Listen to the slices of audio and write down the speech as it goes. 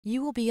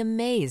You will be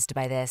amazed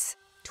by this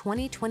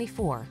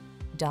 2024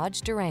 Dodge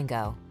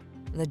Durango.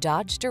 The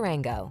Dodge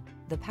Durango,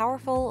 the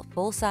powerful,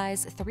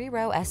 full-size,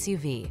 three-row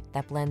SUV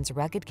that blends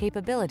rugged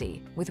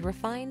capability with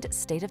refined,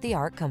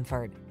 state-of-the-art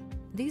comfort.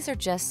 These are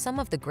just some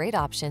of the great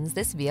options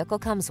this vehicle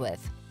comes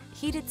with: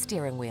 heated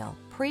steering wheel,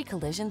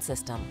 pre-collision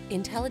system,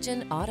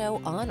 intelligent auto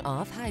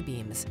on-off high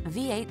beams,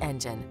 V8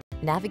 engine,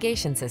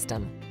 navigation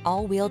system,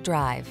 all-wheel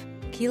drive,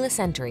 keyless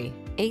entry,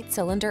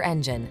 8-cylinder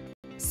engine,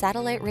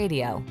 satellite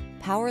radio,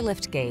 power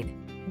liftgate.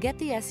 Get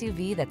the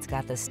SUV that's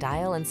got the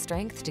style and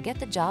strength to get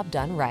the job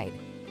done right.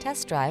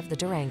 Test drive the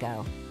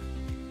Durango.